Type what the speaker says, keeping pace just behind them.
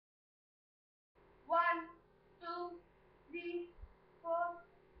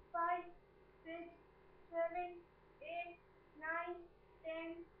7, 8, 9,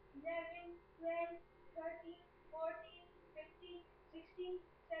 10, 11, 12, 13, 14, 15, 16,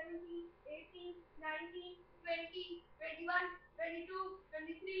 17, 18, 19, 20, 21, 22,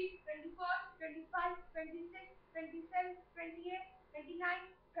 23, 24, 25, 26, 27, 28,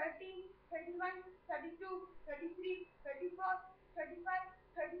 29, 30, 31, 32, 33, 34, 35,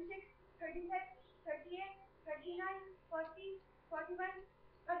 36, 37, 38, 39, 40, 41,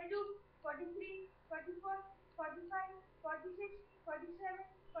 42, 43, 44, 45, 46, 47,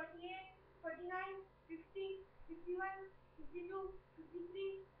 48, 49, 50, 51, 52,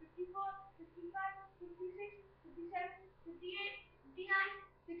 53, 54, 55, 56, 57, 58, 59,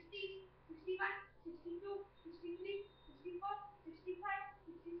 60, 61, 62, 63, 64, 65,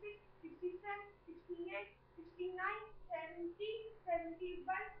 66, 67, 68, 69, 70, 71,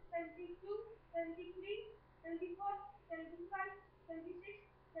 72, 73, 74, 75,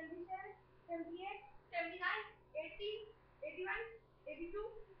 76, 77, 78, 79, 80, 81, 82,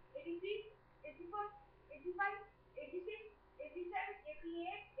 83, 84, 85, 86, 87,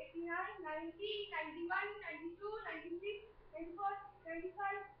 88, 89, 90, 91, 92, 93, 94,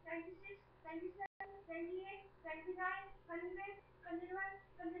 95, 96, 97, 98, 99, 100, 101,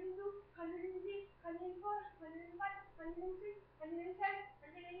 102, 103, 104, 105, 106, 107,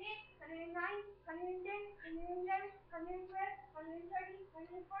 108, 109, 110, 111, 112, 113,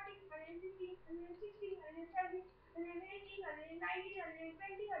 114, 115, 116, 117, 118, 119,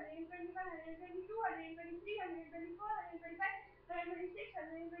 120, 121, 122, 123, 124, 125, 126,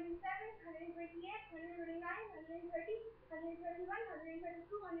 127, 128, 129, 130, 131,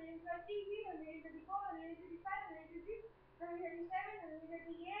 132, 133, 134, 135, 136, 137,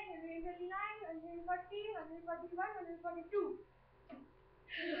 138, 139, 140, 141, 142.